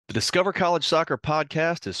The Discover College Soccer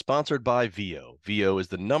podcast is sponsored by VIO. VIO is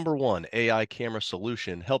the #1 AI camera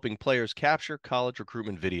solution helping players capture college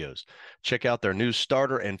recruitment videos. Check out their new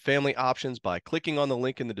starter and family options by clicking on the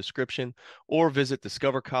link in the description or visit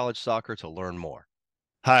Discover College Soccer to learn more.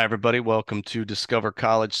 Hi, everybody. Welcome to Discover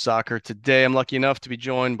College Soccer. Today, I'm lucky enough to be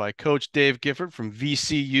joined by Coach Dave Giffard from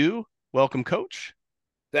VCU. Welcome, Coach.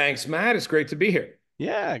 Thanks, Matt. It's great to be here.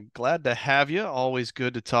 Yeah, glad to have you. Always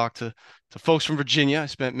good to talk to folks from Virginia. I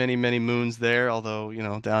spent many, many moons there, although,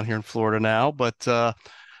 down here in Florida now. But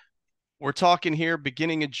we're talking here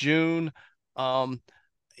beginning of June. Um,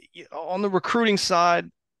 on the recruiting side,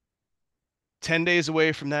 10 days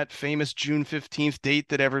away from that famous June 15th date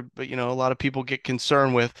that a lot of people get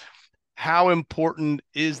concerned with. How important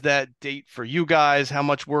is that date for you guys? How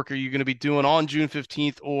much work are you going to be doing on June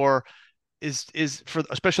 15th? Or is for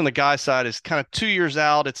especially on the guy side is kind of 2 years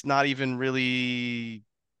out. It's not even really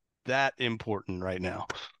that important right now.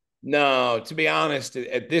 No, to be honest,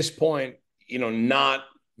 at this point, not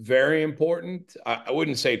very important. I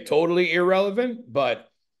wouldn't say totally irrelevant, but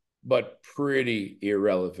pretty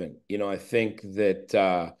irrelevant. I think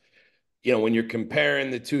that when you're comparing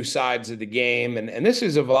the two sides of the game, and this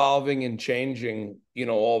is evolving and changing,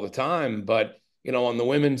 all the time. But on the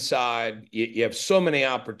women's side, you have so many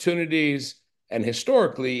opportunities, and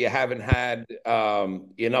historically, you haven't had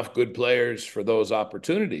enough good players for those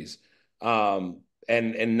opportunities. And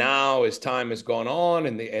now, as time has gone on,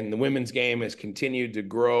 and the women's game has continued to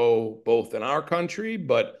grow both in our country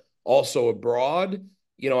but also abroad.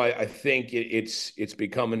 I think it's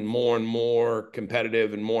becoming more and more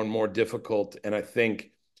competitive and more difficult. And I think,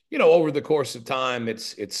 over the course of time,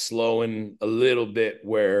 it's slowing a little bit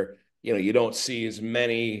where, you don't see as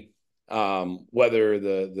many, whether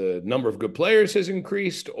the number of good players has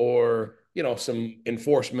increased or, some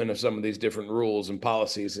enforcement of some of these different rules and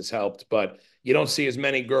policies has helped. But you don't see as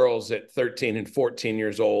many girls at 13 and 14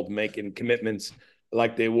 years old making commitments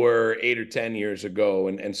like they were 8 or 10 years ago.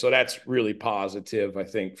 And so that's really positive, I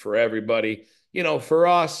think, for everybody. For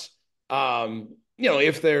us,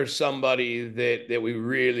 if there's somebody that we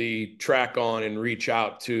really track on and reach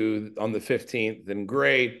out to on the 15th, then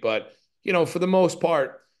great. But, for the most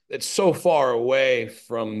part, it's so far away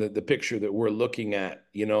from the picture that we're looking at.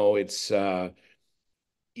 It's,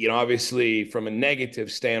 obviously from a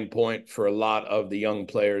negative standpoint for a lot of the young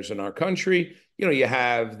players in our country, you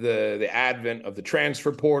have the advent of the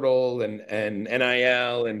transfer portal and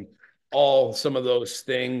NIL and all some of those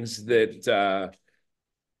things that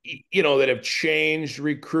that have changed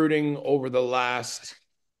recruiting over the last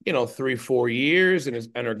 3-4 years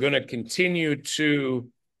and are going to continue to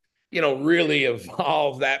really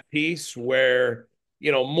evolve that piece where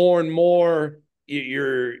more and more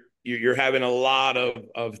you're having a lot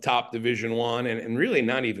of top Division 1 and really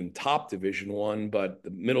not even top Division 1, but the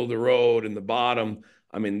middle of the road and the bottom.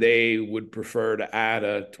 I mean, they would prefer to add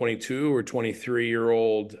a 22 or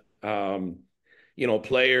 23-year-old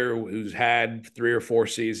player who's had 3 or 4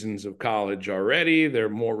 seasons of college already. They're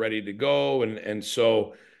more ready to go, and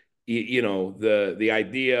so the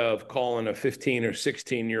idea of calling a 15 or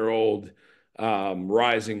 16-year-old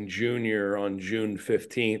rising junior on June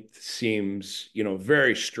 15th seems,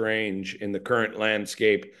 very strange in the current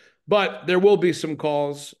landscape. But there will be some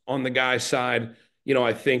calls on the guy's side.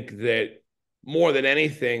 I think that more than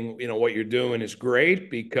anything, what you're doing is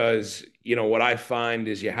great because, what I find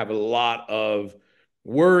is you have a lot of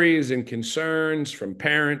worries and concerns from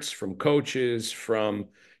parents, from coaches, from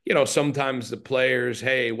sometimes the players.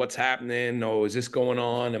 Hey, what's happening? Oh, is this going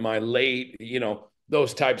on? Am I late?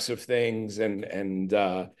 Those types of things. And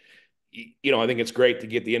I think it's great to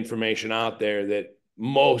get the information out there that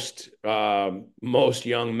most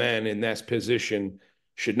young men in this position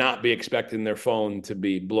should not be expecting their phone to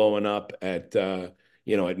be blowing up at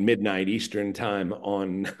midnight Eastern time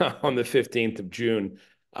on on the 15th of June.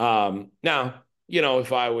 Now,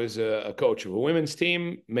 if I was a coach of a women's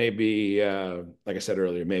team, maybe, like I said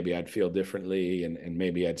earlier, maybe I'd feel differently, and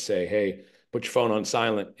maybe I'd say, hey, put your phone on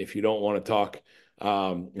silent if you don't want to talk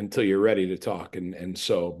until you're ready to talk. And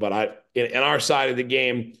so, but in our side of the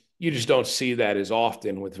game, you just don't see that as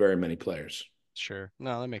often with very many players. Sure.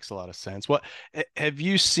 No, that makes a lot of sense. What have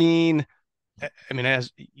you seen? I mean,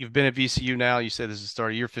 as you've been at VCU now, you said this is the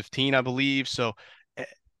start of year 15, I believe. So, eh,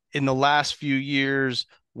 in the last few years,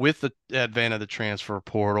 with the advent of the transfer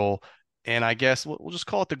portal, and I guess we'll just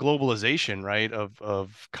call it the globalization, right,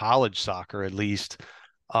 of college soccer at least.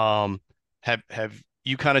 Um, have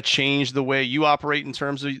you kind of changed the way you operate in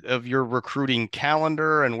terms of your recruiting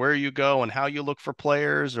calendar and where you go and how you look for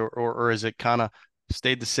players, or is it kind of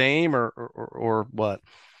stayed the same, or what?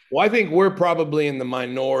 Well, I think we're probably in the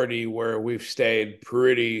minority where we've stayed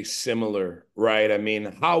pretty similar, right? I mean,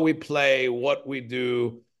 how we play, what we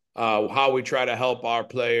do, how we try to help our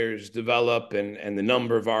players develop, and the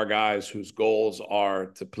number of our guys whose goals are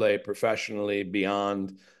to play professionally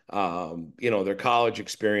beyond, their college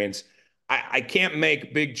experience. I can't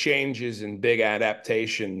make big changes and big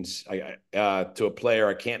adaptations to a player.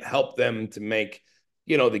 I can't help them to make,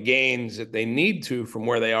 the gains that they need to from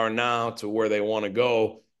where they are now to where they want to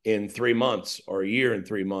go in 3 months or a year in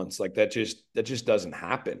 3 months. Like that just doesn't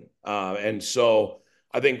happen. And so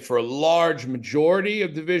I think for a large majority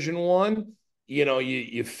of Division One,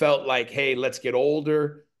 you felt like, hey, let's get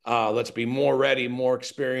older, let's be more ready, more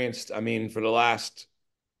experienced. I mean, for the last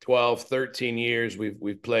 12, 13 years,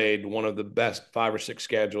 we've played one of the best 5 or 6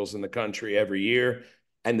 schedules in the country every year.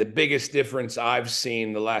 And the biggest difference I've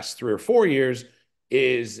seen the last 3 or 4 years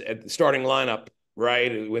is at the starting lineup,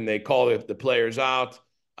 right? When they call the players out,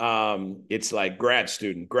 it's like grad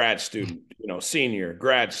student, senior,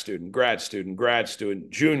 grad student, grad student, grad student,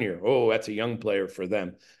 junior. Oh, that's a young player for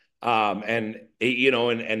them. And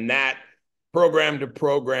that program to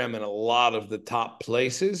program in a lot of the top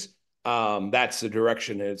places, that's the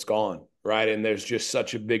direction that it's gone, right? And there's just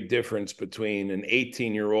such a big difference between an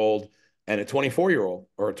 18-year-old and a 24-year-old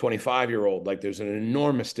or a 25-year-old. Like there's an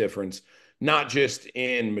enormous difference, not just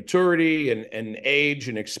in maturity and age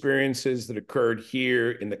and experiences that occurred here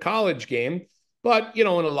in the college game, but, in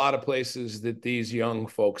a lot of places that these young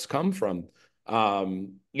folks come from.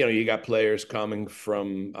 You got players coming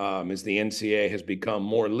from, as the NCAA has become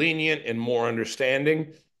more lenient and more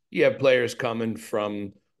understanding, you have players coming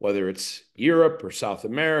from whether it's Europe or South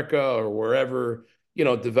America or wherever,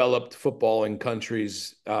 developed footballing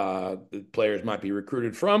countries the players might be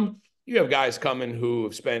recruited from. You have guys coming who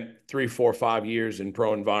have spent 3, 4, 5 years in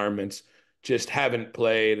pro environments, just haven't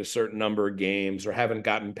played a certain number of games or haven't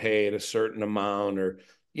gotten paid a certain amount, or,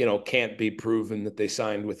 can't be proven that they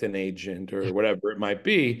signed with an agent or whatever it might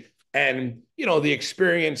be. And, the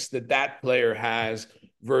experience that that player has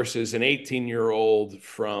versus an 18-year-old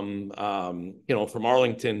from, from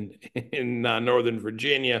Arlington in Northern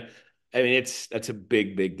Virginia. I mean, that's a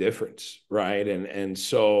big, big difference, right? And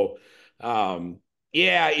so,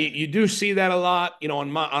 yeah, you do see that a lot.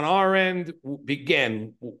 On our end,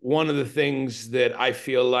 again, one of the things that I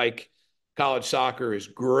feel like college soccer is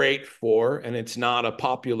great for, and it's not a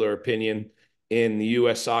popular opinion in the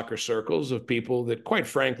U.S. soccer circles of people that, quite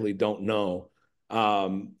frankly, don't know.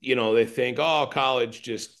 They think, oh, college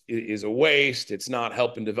just is a waste. It's not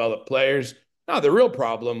helping develop players. No, the real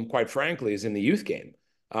problem, quite frankly, is in the youth game.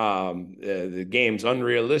 The game's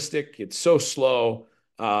unrealistic. It's so slow.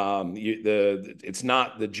 It's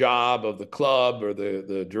not the job of the club or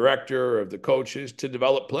the director or of the coaches to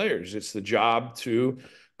develop players. It's the job to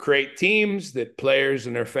create teams that players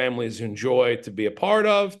and their families enjoy to be a part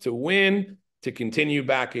of, to win, to continue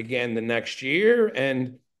back again the next year.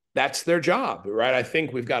 And that's their job, right? I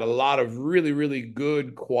think we've got a lot of really, really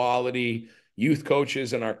good quality youth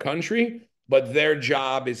coaches in our country, but their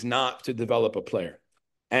job is not to develop a player.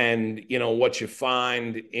 And, what you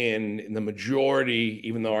find in the majority,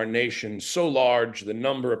 even though our nation's so large, the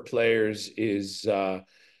number of players is at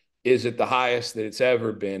the highest that it's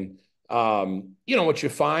ever been. What you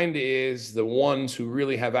find is the ones who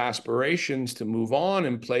really have aspirations to move on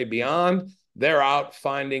and play beyond, they're out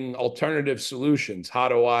finding alternative solutions. How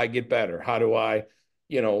do I get better? How do I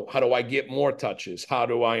get more touches? How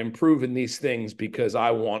do I improve in these things? Because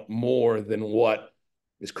I want more than what,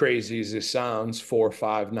 as crazy as this sounds, 4 or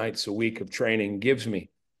 5 nights a week of training gives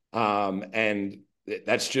me. And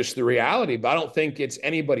that's just the reality. But I don't think it's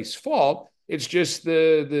anybody's fault. It's just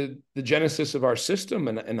the genesis of our system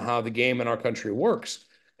and how the game in our country works.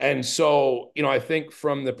 And so, I think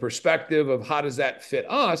from the perspective of how does that fit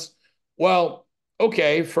us? Well,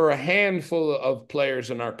 okay, for a handful of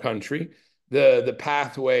players in our country, the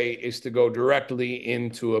pathway is to go directly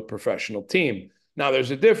into a professional team. Now,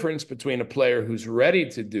 there's a difference between a player who's ready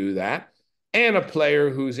to do that and a player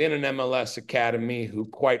who's in an MLS academy who,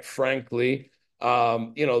 quite frankly,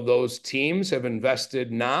 those teams have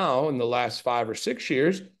invested now in the last 5 or 6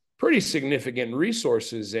 years pretty significant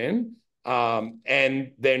resources in,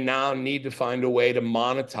 and they now need to find a way to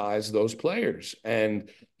monetize those players.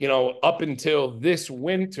 And, up until this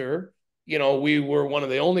winter, we were one of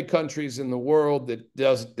the only countries in the world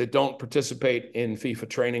that don't participate in FIFA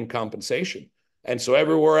training compensation. And so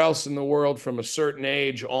everywhere else in the world from a certain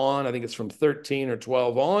age on, I think it's from 13 or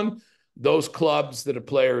 12 on, those clubs that a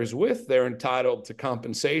player is with, they're entitled to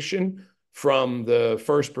compensation from the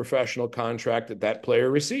first professional contract that player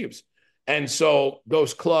receives. And so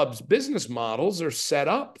those clubs' business models are set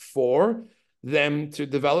up for them to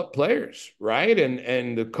develop players, right?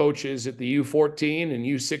 And the coaches at the U14 and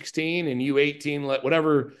U16 and U18,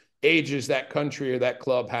 whatever ages that country or that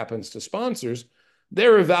club happens to sponsors,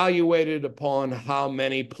 they're evaluated upon how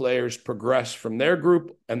many players progress from their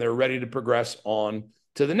group and they're ready to progress on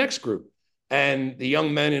to the next group. And the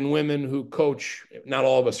young men and women who coach, not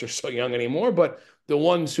all of us are so young anymore, but the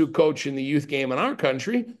ones who coach in the youth game in our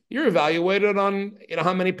country, you're evaluated on,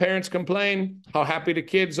 how many parents complain, how happy the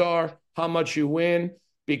kids are, how much you win.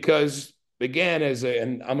 Because again,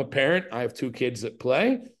 and I'm a parent, I have two kids that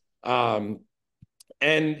play. And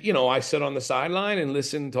I sit on the sideline and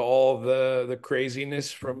listen to all the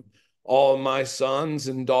craziness from all of my sons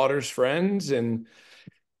and daughters' friends. And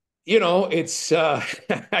it's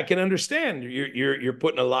I can understand you're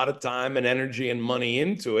putting a lot of time and energy and money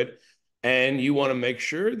into it, and you want to make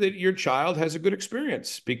sure that your child has a good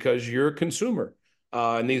experience because you're a consumer.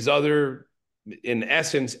 And these other, in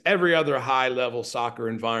essence, every other high level soccer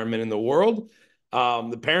environment in the world,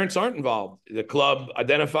 the parents aren't involved. The club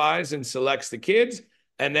identifies and selects the kids,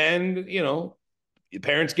 and then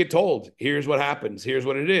parents get told, here's what happens, here's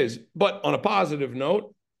what it is. But on a positive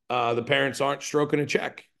note, the parents aren't stroking a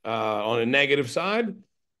check. On a negative side,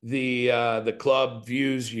 the club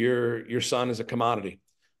views your son as a commodity,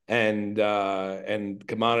 and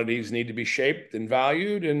commodities need to be shaped and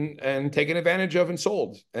valued and taken advantage of and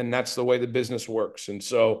sold, and that's the way the business works. And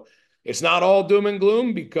so it's not all doom and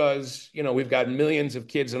gloom because we've got millions of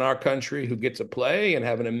kids in our country who get to play and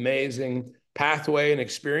have an amazing pathway and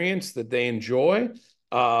experience that they enjoy.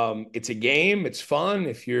 It's a game, it's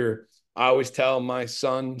fun. I always tell my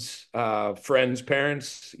son's friends,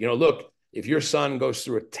 parents, look, if your son goes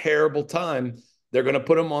through a terrible time, they're going to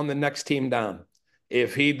put him on the next team down.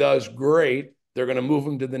 If he does great, they're going to move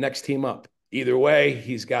him to the next team up. Either way,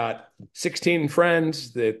 he's got 16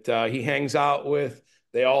 friends that he hangs out with.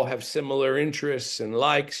 They all have similar interests and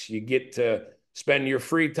likes. You get to spend your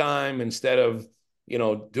free time instead of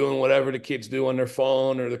doing whatever the kids do on their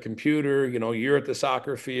phone or the computer. You're at the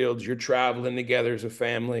soccer fields, you're traveling together as a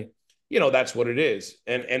family. That's what it is.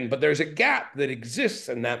 But there's a gap that exists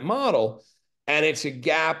in that model. And it's a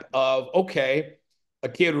gap of, okay, a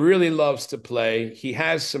kid really loves to play. He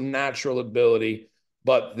has some natural ability,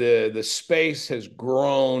 but the space has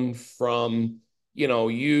grown from,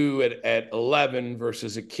 you at 11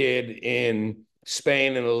 versus a kid in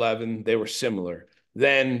Spain at 11, they were similar.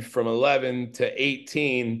 Then from 11 to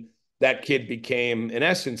 18, that kid became, in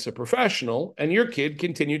essence, a professional, and your kid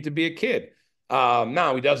continued to be a kid.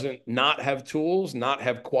 Now, he doesn't not have tools, not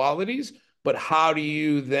have qualities, but how do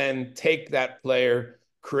you then take that player,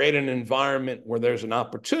 create an environment where there's an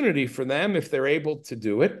opportunity for them, if they're able to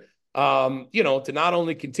do it, to not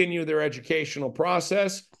only continue their educational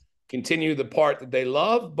process, continue the part that they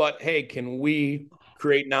love, but hey, can we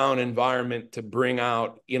create now an environment to bring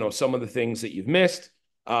out, some of the things that you've missed,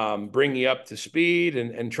 bring you up to speed,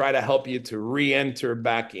 and try to help you to re-enter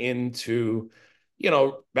back into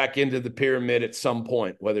the pyramid at some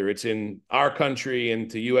point, whether it's in our country,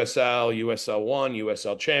 into USL, USL1,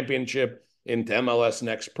 USL Championship, into MLS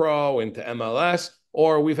Next Pro, into MLS,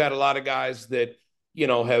 or we've had a lot of guys that,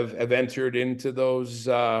 have entered into those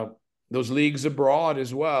leagues abroad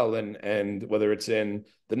as well. And whether it's in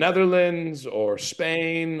the Netherlands or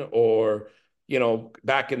Spain or,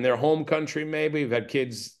 back in their home country, maybe we've had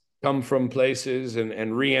kids come from places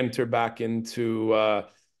and re-enter back into,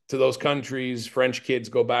 to those countries. French kids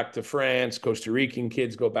go back to France. Costa Rican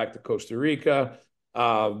kids go back to Costa Rica.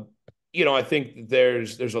 I think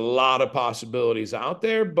there's a lot of possibilities out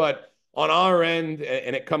there, but on our end,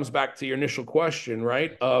 and it comes back to your initial question,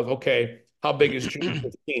 right? Of, okay, how big is June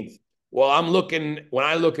 15th? Well, when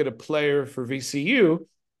I look at a player for VCU,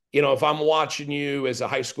 if I'm watching you as a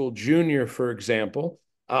high school junior, for example,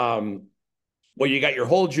 well, you got your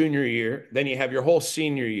whole junior year, then you have your whole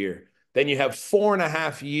senior year. Then you have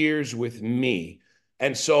 4.5 years with me.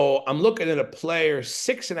 And so I'm looking at a player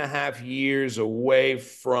 6.5 years away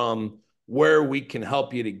from where we can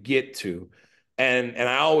help you to get to. And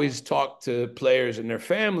I always talk to players and their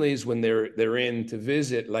families when they're in to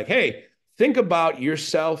visit, like, hey, think about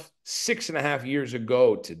yourself 6.5 years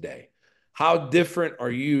ago today. How different are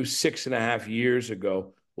you 6.5 years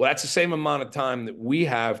ago? Well, that's the same amount of time that we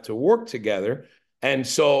have to work together. And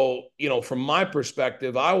so, from my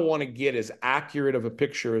perspective, I want to get as accurate of a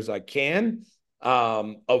picture as I can,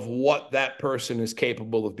 of what that person is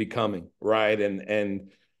capable of becoming, right? And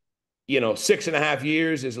 6.5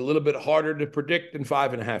 years is a little bit harder to predict than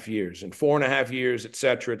 5.5 years, and 4.5 years, et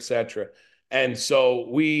cetera, et cetera. And so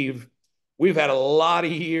we've had a lot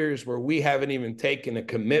of years where we haven't even taken a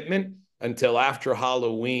commitment until after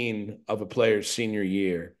Halloween of a player's senior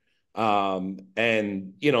year.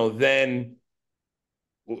 And then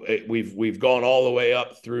we've gone all the way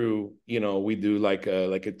up through, we do like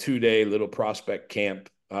a 2 day little prospect camp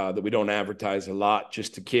that we don't advertise a lot,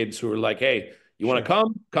 just to kids who are like, hey, you want to Sure.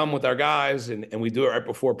 come with our guys, and we do it right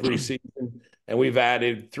before preseason. And we've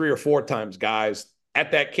added 3 or 4 times guys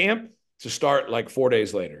at that camp to start like 4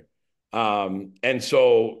 days later. And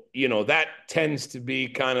so, that tends to be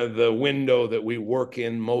kind of the window that we work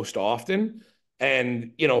in most often.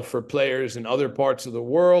 And, for players in other parts of the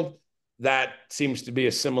world, that seems to be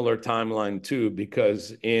a similar timeline too,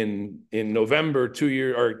 because in November 2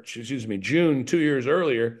 years, or excuse me, June 2 years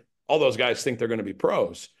earlier, all those guys think they're going to be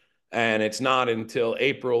pros, and it's not until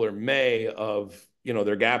April or May of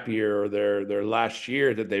their gap year or their last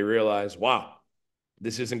year that they realize, wow,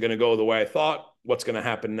 this isn't going to go the way I thought. What's going to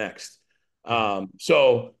happen next? Right.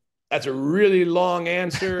 So that's a really long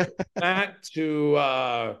answer, Matt, to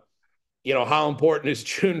how important is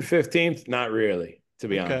June 15th? Not really, to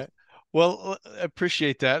be honest. Okay. Well, I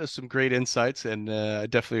appreciate that. There's some great insights, and I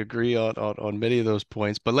definitely agree on many of those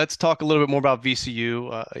points. But let's talk a little bit more about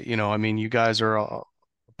VCU. I mean, you guys are a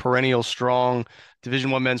perennial strong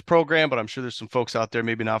Division I men's program, but I'm sure there's some folks out there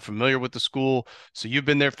maybe not familiar with the school. So you've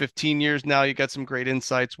been there 15 years now. You got some great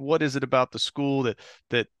insights. What is it about the school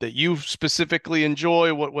that you specifically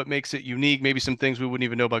enjoy? What makes it unique? Maybe some things we wouldn't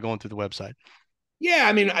even know by going through the website. Yeah,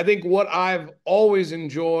 I mean, I think what I've always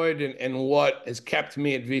enjoyed, and what has kept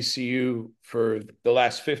me at VCU for the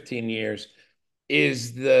last 15 years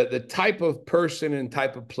is the type of person and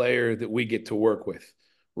type of player that we get to work with,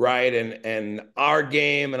 right? And our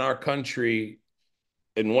game and our country,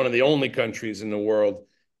 in one of the only countries in the world,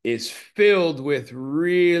 is filled with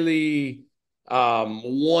really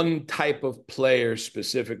one type of player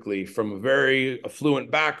specifically from a very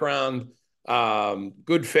affluent background,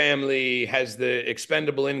 good family, has the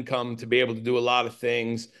expendable income to be able to do a lot of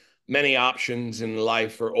things. Many options in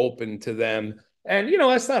life are open to them. And,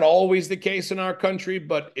 that's not always the case in our country,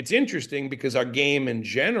 but it's interesting because our game in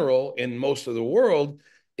general, in most of the world,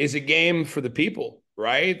 is a game for the people,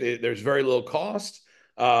 right? There's very little cost.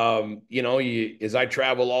 As I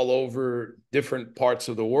travel all over different parts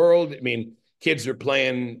of the world, I mean, kids are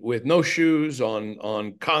playing with no shoes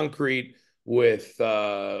on concrete, with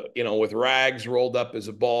rags rolled up as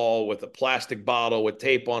a ball, with a plastic bottle with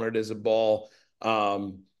tape on it as a ball.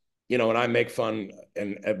 And I make fun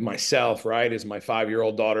and myself, right, as my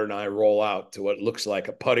 5-year-old daughter and I roll out to what looks like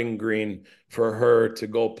a putting green for her to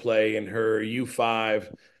go play in her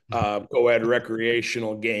U5 co-ed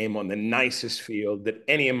recreational game on the nicest field that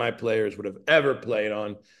any of my players would have ever played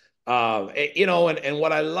on. And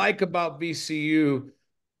what I like about VCU,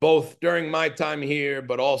 both during my time here,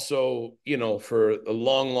 but also, for a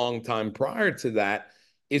long, long time prior to that,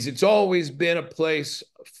 is it's always been a place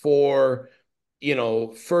for,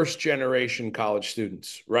 first generation college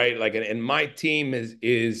students, right? Like, and my team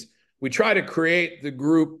is we try to create the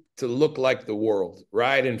group to look like the world,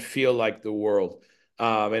 right? And feel like the world.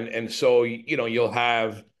 And so, you'll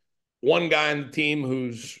have one guy on the team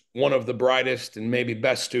who's one of the brightest and maybe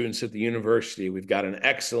best students at the university. We've got an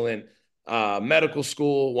excellent medical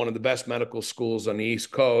school, one of the best medical schools on the East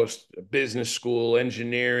Coast, a business school,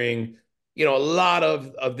 engineering. A lot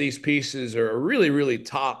of these pieces are really, really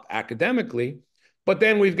top academically. But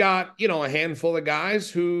then we've got, a handful of guys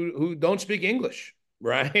who don't speak English,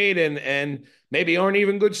 right? And maybe aren't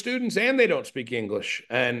even good students, and they don't speak English,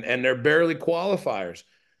 and they're barely qualifiers.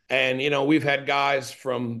 And we've had guys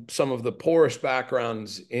from some of the poorest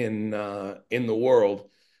backgrounds in the world,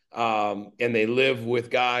 and they live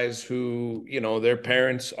with guys who their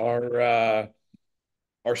parents are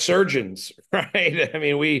surgeons, right? I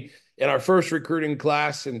mean, we in our first recruiting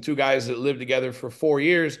class, and 2 guys that lived together for 4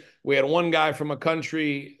 years, we had one guy from a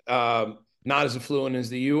country not as affluent as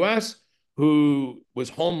the U.S. who was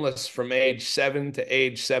homeless from age 7 to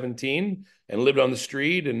age 17 and lived on the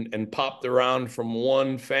street and popped around from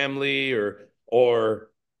one family or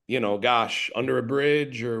gosh, under a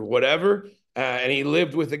bridge or whatever. And he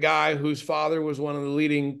lived with a guy whose father was one of the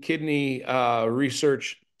leading kidney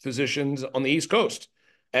research physicians on the East Coast,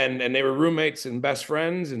 and they were roommates and best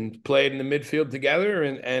friends and played in the midfield together,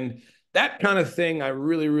 and that kind of thing I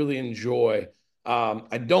really, really enjoy.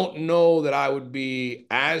 I don't know that I would be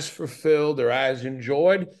as fulfilled or as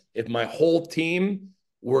enjoyed if my whole team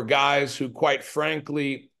were guys who, quite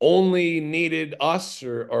frankly, only needed us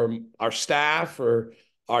or our staff or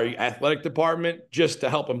our athletic department just to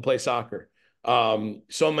help them play soccer.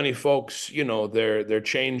 So many folks, they're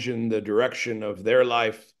changing the direction of their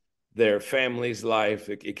life, their family's life.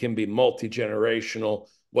 It can be multi-generational,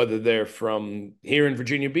 whether they're from here in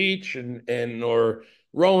Virginia Beach or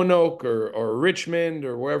Roanoke or Richmond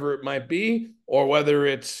or wherever it might be, or whether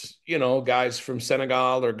it's, guys from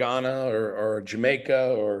Senegal or Ghana or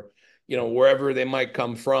Jamaica or, wherever they might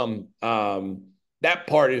come from. That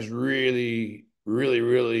part is really, really,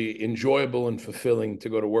 really enjoyable and fulfilling to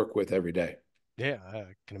go to work with every day. Yeah, I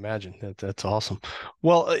can imagine. That's awesome.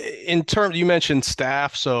 Well, in terms, you mentioned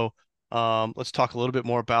staff, so let's talk a little bit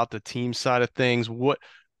more about the team side of things. What,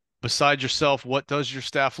 besides yourself, what does your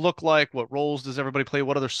staff look like? What roles does everybody play?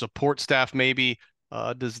 What other support staff maybe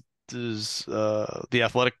does the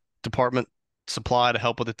athletic department supply to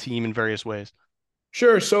help with the team in various ways?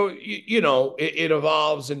 Sure. So it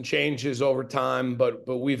evolves and changes over time, but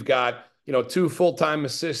we've got two full-time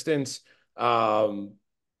assistants. Um,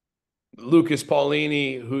 Lucas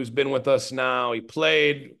Paulini, who's been with us now. He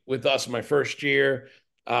played with us my first year,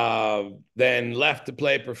 then left to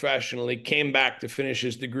play professionally, came back to finish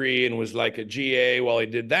his degree and was like a GA while he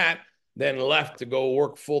did that, then left to go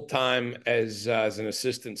work full time as an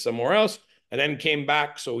assistant somewhere else, and then came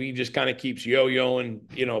back. So he just kind of keeps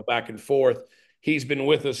yo-yoing, back and forth. He's been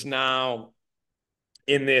with us now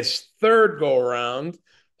in this third go around.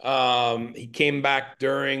 He came back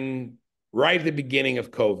during right at the beginning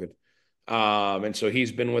of COVID. And so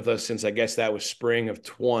he's been with us since I guess that was spring of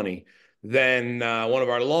 20. Then one of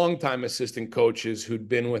our longtime assistant coaches who'd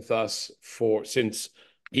been with us since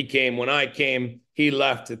he came when I came, he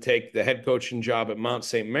left to take the head coaching job at Mount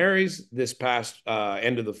St. Mary's this past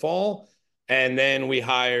end of the fall. And then we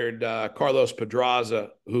hired Carlos Pedraza,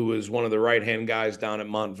 who was one of the right-hand guys down at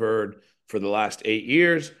Montverde for the last 8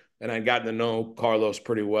 years. And I'd gotten to know Carlos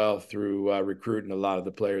pretty well through recruiting a lot of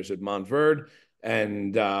the players at Montverde.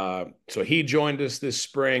 And so he joined us this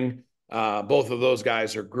spring. Both of those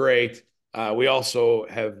guys are great. We also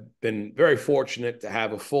have been very fortunate to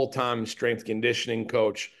have a full-time strength conditioning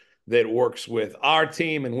coach that works with our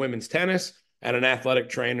team in women's tennis and an athletic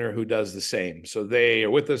trainer who does the same. So they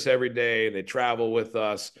are with us every day. They travel with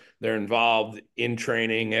us. They're involved in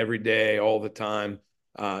training every day, all the time.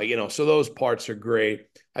 So those parts are great.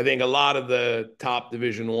 I think a lot of the top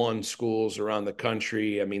Division I schools around the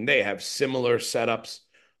country, I mean, they have similar setups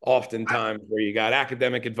oftentimes where you got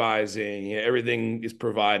academic advising, everything is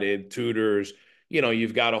provided, tutors,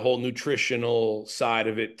 you've got a whole nutritional side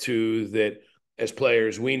of it too that as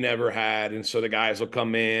players we never had. And so the guys will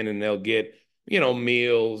come in and they'll get,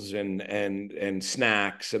 meals and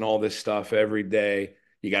snacks and all this stuff every day.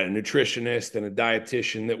 You got a nutritionist and a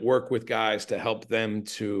dietitian that work with guys to help them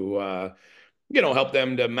to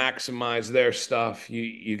maximize their stuff.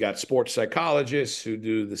 You got sports psychologists who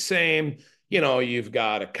do the same. You've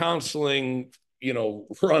got a counseling,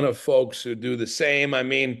 run of folks who do the same. I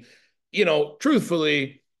mean,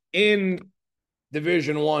 truthfully, in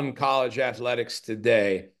Division I college athletics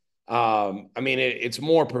today, I mean, it's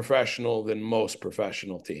more professional than most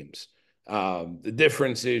professional teams. The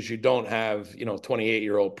difference is you don't have,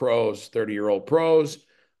 28-year-old pros, 30-year-old pros.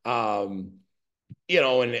 And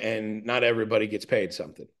not everybody gets paid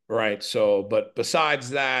something, right? So, but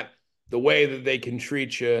besides that, the way that they can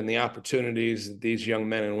treat you and the opportunities that these young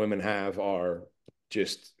men and women have are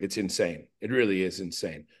just, it's insane. It really is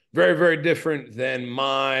insane. Very, very different than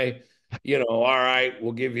all right,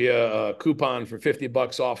 we'll give you a coupon for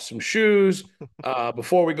 $50 off some shoes.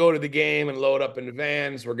 Before we go to the game and load up in the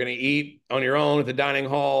vans, we're going to eat on your own at the dining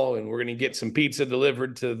hall, and we're going to get some pizza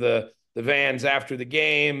delivered to the vans after the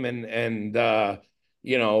game.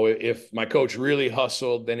 If my coach really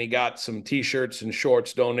hustled, then he got some T-shirts and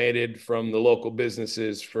shorts donated from the local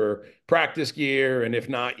businesses for practice gear. And if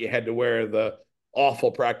not, you had to wear the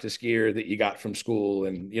awful practice gear that you got from school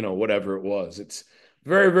and, whatever it was. It's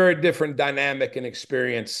very, very different dynamic and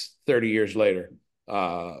experience 30 years later,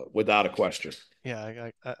 without a question. Yeah,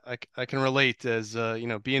 I can relate as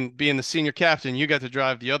being the senior captain, you got to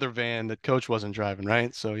drive the other van that coach wasn't driving,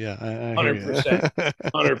 right? So yeah, I hear 100%. you.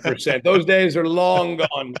 100%. Those days are long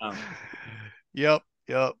gone now. Yep,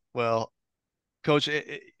 yep. Well, Coach,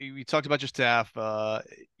 we talked about your staff.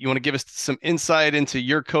 You want to give us some insight into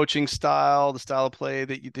your coaching style, the style of play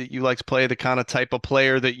that you like to play, the kind of type of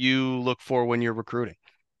player that you look for when you're recruiting?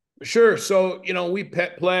 Sure. So, we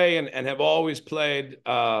play and have always played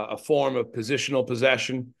a form of positional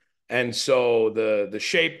possession. And so the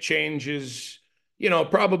shape changes,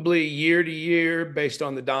 probably year to year based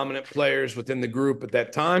on the dominant players within the group at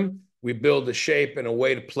that time. We build a shape and a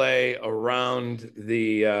way to play around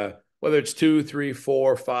whether it's 2, 3,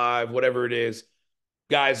 4, 5, whatever it is,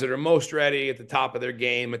 guys that are most ready at the top of their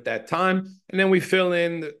game at that time. And then we fill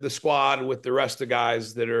in the squad with the rest of the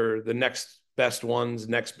guys that are the next best ones,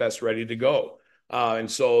 next best ready to go. And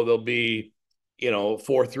so there'll be,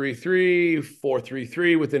 4-3-3,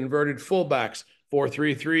 4-3-3 with inverted fullbacks,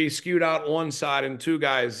 4-3-3 skewed out one side and two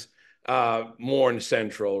guys more in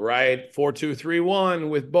central, right? 4-2-3-1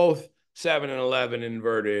 with both 7 and 11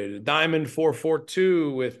 inverted. Diamond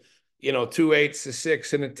 4-4-2 with, two eights, a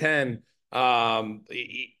 6, and a 10.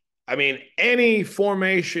 I mean, any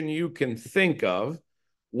formation you can think of,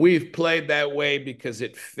 we've played that way because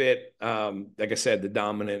it fit, like I said, the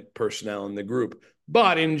dominant personnel in the group.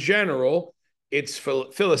 But in general, it's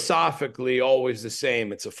philosophically always the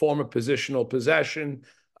same. It's a form of positional possession.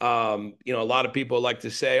 A lot of people like to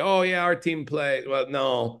say, oh, yeah, our team plays. Well,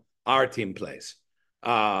 no, our team plays.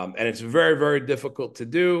 And it's very, very difficult to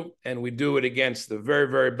do. And we do it against the very,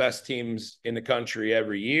 very best teams in the country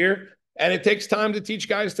every year. And it takes time to teach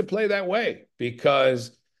guys to play that way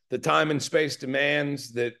because the time and space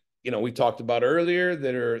demands that, we talked about earlier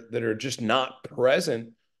that are just not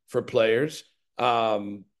present for players,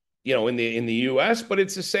 in the US, but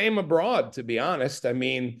it's the same abroad, to be honest. I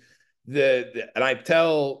mean, and I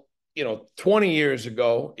tell, 20 years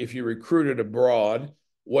ago, if you recruited abroad,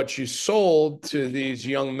 what you sold to these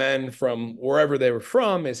young men from wherever they were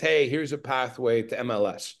from is, hey, here's a pathway to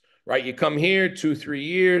MLS, right? You come here 2-3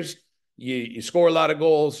 years, you score a lot of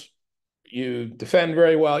goals, you defend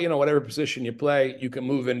very well, whatever position you play, you can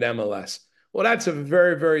move into MLS. Well, that's a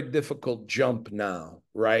very, very difficult jump now,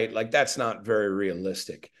 right? Like that's not very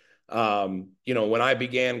realistic. When I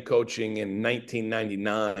began coaching in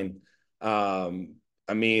 1999,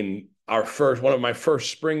 I mean, one of my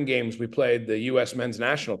first spring games, we played the U.S. men's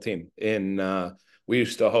national team we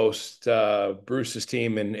used to host Bruce's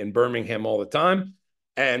team in Birmingham all the time.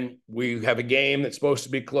 And we have a game that's supposed to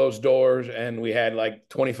be closed doors, and we had like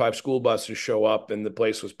 25 school buses show up, and the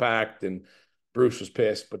place was packed, and Bruce was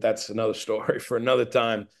pissed, but that's another story for another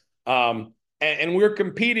time. And we're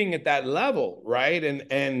competing at that level, right?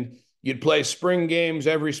 And you'd play spring games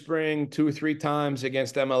every spring, 2 or 3 times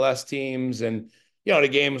against MLS teams, and the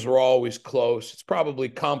games were always close. It's probably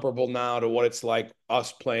comparable now to what it's like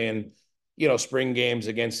us playing spring games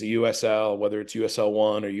against the USL, whether it's USL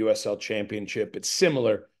 1 or USL Championship. It's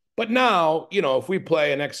similar. But now, if we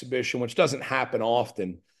play an exhibition, which doesn't happen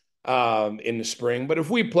often in the spring, but if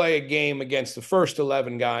we play a game against the first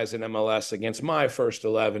 11 guys in MLS against my first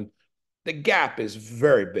 11, the gap is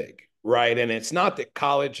very big, right? And it's not that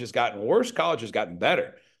college has gotten worse. College has gotten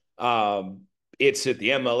better. It's that the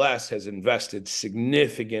MLS has invested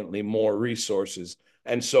significantly more resources.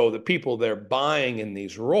 And so the people they're buying in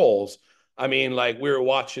these roles, I mean, like we were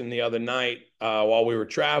watching the other night while we were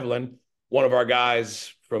traveling, one of our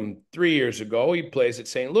guys from 3 years ago, he plays at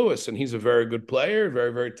St. Louis, and he's a very good player,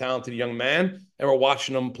 very, very talented young man. And we're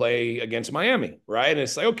watching him play against Miami, right? And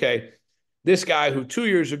it's like, okay, this guy who 3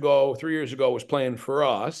 years ago was playing for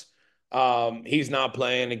us, he's now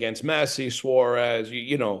playing against Messi, Suarez,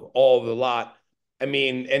 all the lot. I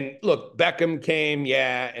mean, and look, Beckham came,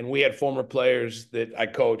 yeah, and we had former players that I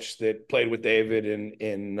coached that played with David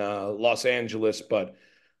in Los Angeles, but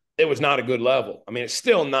it was not a good level. I mean, it's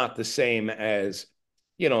still not the same as,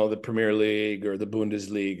 the Premier League or the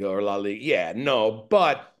Bundesliga or La Liga. Yeah, no,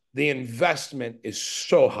 but the investment is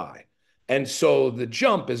so high. And so the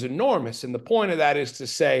jump is enormous. And the point of that is to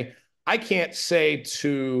say, I can't say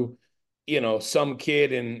to, some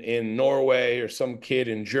kid in Norway or some kid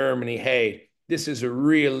in Germany, hey, this is a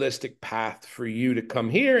realistic path for you to come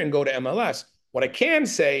here and go to MLS. What I can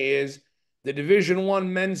say is the Division I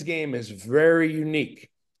men's game is very unique.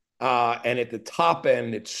 And at the top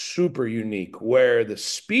end, it's super unique, where the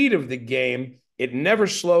speed of the game, it never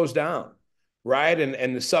slows down, right?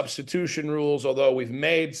 And the substitution rules, although we've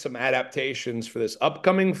made some adaptations for this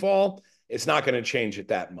upcoming fall, it's not going to change it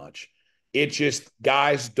that much. It just,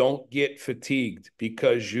 guys don't get fatigued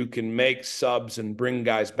because you can make subs and bring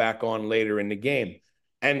guys back on later in the game.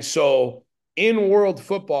 And so in world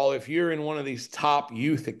football, if you're in one of these top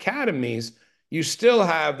youth academies, you still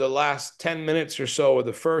have the last 10 minutes or so of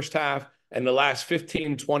the first half and the last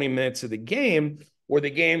 15, 20 minutes of the game where the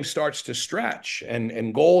game starts to stretch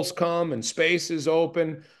and goals come and space is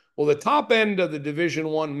open. Well, the top end of the Division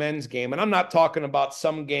I men's game, and I'm not talking about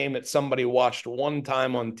some game that somebody watched one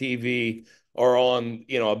time on TV or on,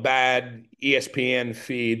 a bad ESPN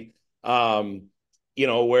feed,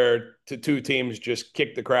 where the two teams just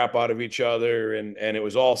kicked the crap out of each other and it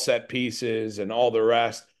was all set pieces and all the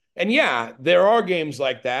rest. And yeah, there are games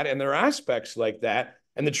like that and there are aspects like that.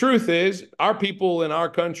 And the truth is, our people in our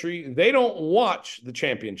country, they don't watch the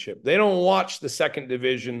championship. They don't watch the second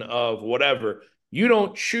division of whatever. You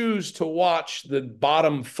don't choose to watch the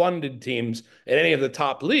bottom funded teams in any of the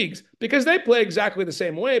top leagues because they play exactly the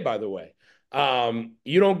same way, by the way.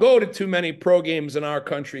 You don't go to too many pro games in our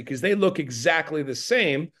country because they look exactly the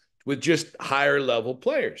same with just higher level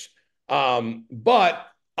players. But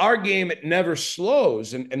our game, it never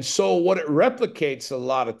slows. And so what it replicates a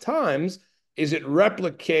lot of times is it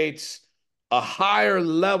replicates a higher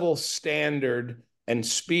level standard and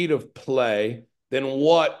speed of play than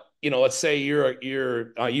what, let's say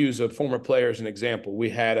I use a former player as an example. We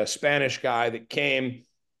had a Spanish guy that came,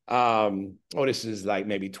 this is like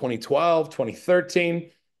maybe 2012,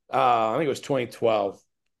 2013. I think it was 2012.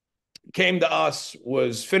 Came to us,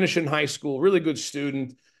 was finishing high school, really good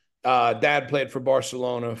student. Dad played for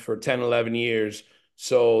Barcelona for 10, 11 years.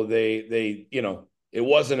 So it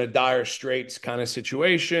wasn't a dire straits kind of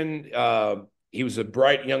situation. He was a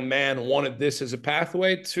bright young man, wanted this as a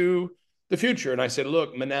pathway to the future. And I said,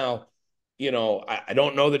 look, Manal, I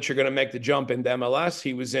don't know that you're going to make the jump into MLS.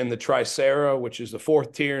 He was in the Tricera, which is the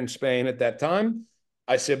fourth tier in Spain at that time.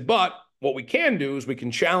 I said, but what we can do is we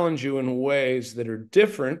can challenge you in ways that are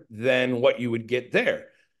different than what you would get there.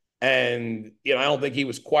 And, I don't think he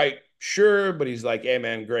was quite sure, but he's like, hey,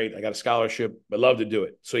 man, great. I got a scholarship. I'd love to do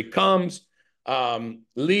it. So he comes,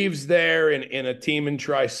 leaves there in a team in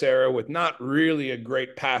Tricera with not really a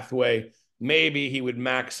great pathway. Maybe he would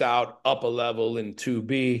max out up a level in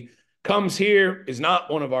 2B. Comes here, is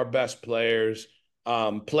not one of our best players,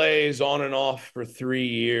 plays on and off for 3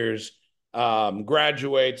 years,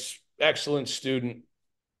 graduates, excellent student.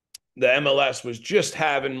 The MLS was just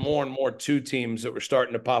having more and more two teams that were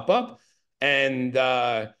starting to pop up. And,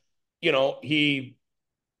 he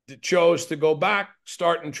chose to go back,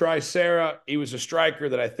 start in Tricera. He was a striker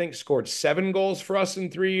that I think scored 7 goals for us in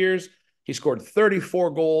 3 years. He scored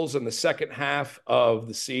 34 goals in the second half of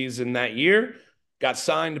the season that year. Got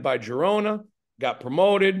signed by Girona, got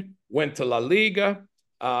promoted, went to La Liga,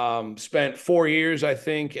 spent 4 years, I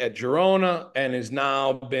think, at Girona, and has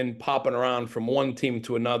now been popping around from one team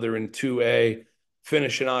to another in 2A,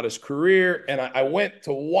 finishing out his career. And I went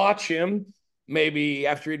to watch him maybe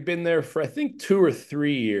after he'd been there for, I think, 2 or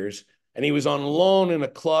 3 years, and he was on loan in a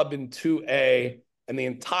club in 2A, and the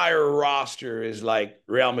entire roster is like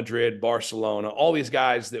Real Madrid, Barcelona, all these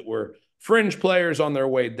guys that were fringe players on their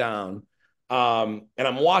way down. And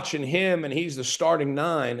I'm watching him, and he's the starting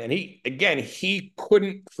 9. And he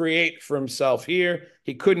couldn't create for himself here.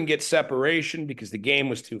 He couldn't get separation because the game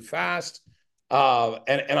was too fast.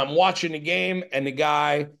 And I'm watching the game, and the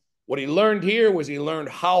guy, what he learned here was he learned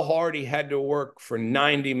how hard he had to work for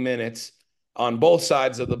 90 minutes on both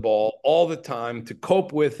sides of the ball all the time to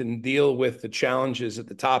cope with and deal with the challenges at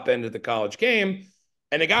the top end of the college game.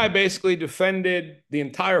 And the guy basically defended the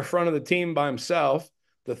entire front of the team by himself.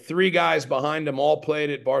 The 3 guys behind him all played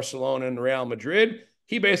at Barcelona and Real Madrid.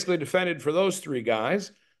 He basically defended for those 3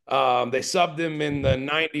 guys. They subbed him in the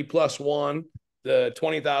 90+1. The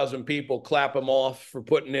 20,000 people clap him off for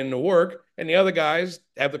putting in the work. And the other guys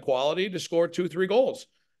have the quality to score 2, 3 goals.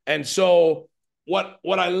 And so what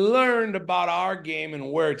I learned about our game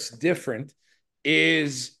and where it's different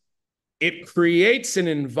is it creates an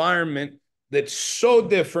environment that's so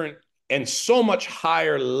different and so much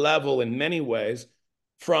higher level in many ways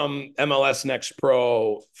from MLS Next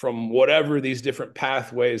Pro, from whatever these different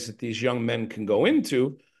pathways that these young men can go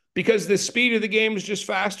into, because the speed of the game is just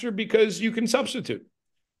faster because you can substitute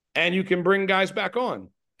and you can bring guys back on.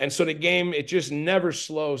 And so the game, it just never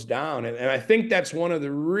slows down. And I think that's one of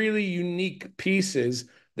the really unique pieces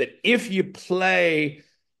that if you play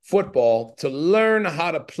football, to learn how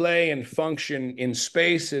to play and function in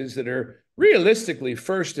spaces that are realistically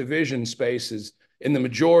first division spaces in the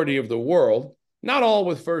majority of the world, not all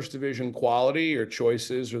with first division quality or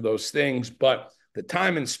choices or those things, but the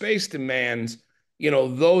time and space demands,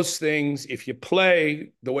 those things, if you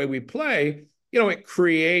play the way we play, it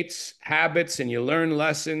creates habits and you learn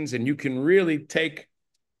lessons, and you can really take,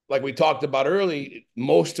 like we talked about early,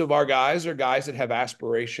 most of our guys are guys that have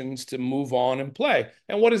aspirations to move on and play.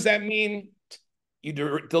 And what does that mean?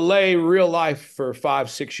 You delay real life for 5,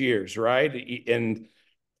 6 years, right? And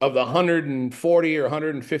of the 140 or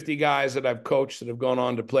 150 guys that I've coached that have gone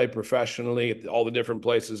on to play professionally at all the different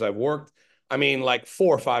places I've worked, I mean, like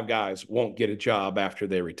 4 or 5 guys won't get a job after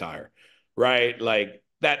they retire, right? Like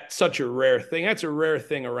that's such a rare thing. That's a rare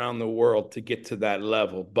thing around the world to get to that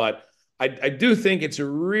level. But I do think it's a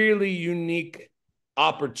really unique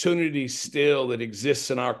opportunity still that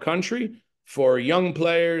exists in our country for young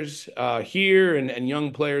players here and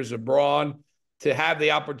young players abroad to have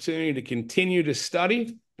the opportunity to continue to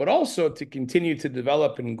study, but also to continue to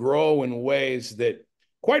develop and grow in ways that,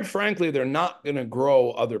 quite frankly, they're not going to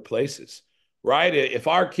grow other places, right? If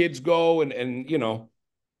our kids go and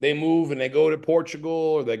they move and they go to Portugal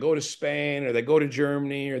or they go to Spain or they go to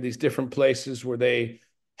Germany or these different places where they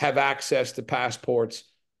have access to passports,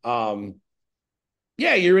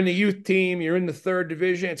 Yeah, you're in the youth team, you're in the third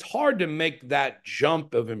division. It's hard to make that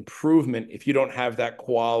jump of improvement if you don't have that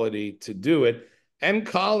quality to do it. And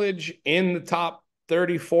college in the top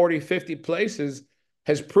 30, 40, 50 places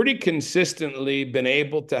has pretty consistently been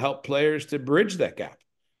able to help players to bridge that gap.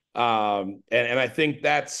 And I think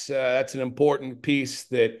that's an important piece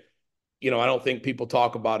that I don't think people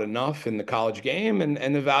talk about enough in the college game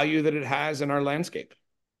and the value that it has in our landscape.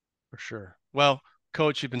 For sure. Well,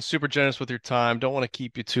 Coach, you've been super generous with your time. Don't want to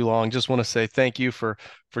keep you too long. Just want to say thank you for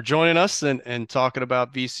joining us and talking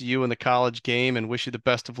about VCU and the college game, and wish you the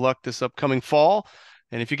best of luck this upcoming fall.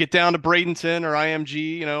 And if you get down to Bradenton or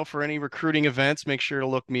IMG, for any recruiting events, make sure to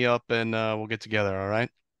look me up and we'll get together. All right.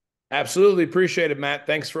 Absolutely appreciate it, Matt.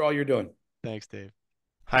 Thanks for all you're doing. Thanks, Dave.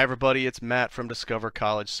 Hi, everybody. It's Matt from Discover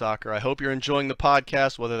College Soccer. I hope you're enjoying the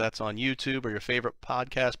podcast, whether that's on YouTube or your favorite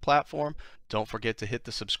podcast platform. Don't forget to hit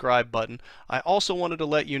the subscribe button. I also wanted to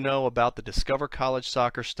let you know about the Discover College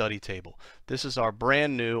Soccer Study Table. This is our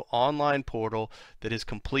brand new online portal that is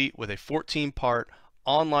complete with a 14-part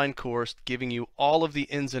online course giving you all of the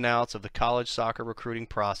ins and outs of the college soccer recruiting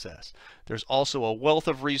process. There's also a wealth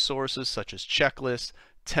of resources such as checklists,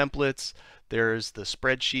 templates. There's the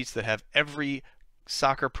spreadsheets that have every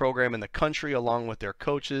soccer program in the country along with their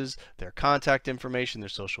coaches, their contact information, their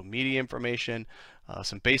social media information,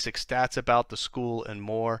 some basic stats about the school, and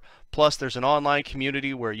more. Plus, there's an online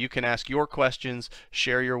community where you can ask your questions,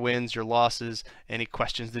 share your wins, your losses, any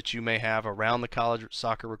questions that you may have around the college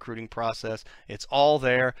soccer recruiting process. It's all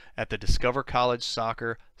there at the Discover College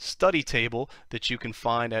Soccer study table that you can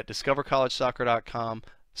find at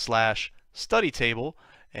discovercollegesoccer.com/study table,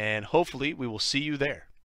 and hopefully we will see you there.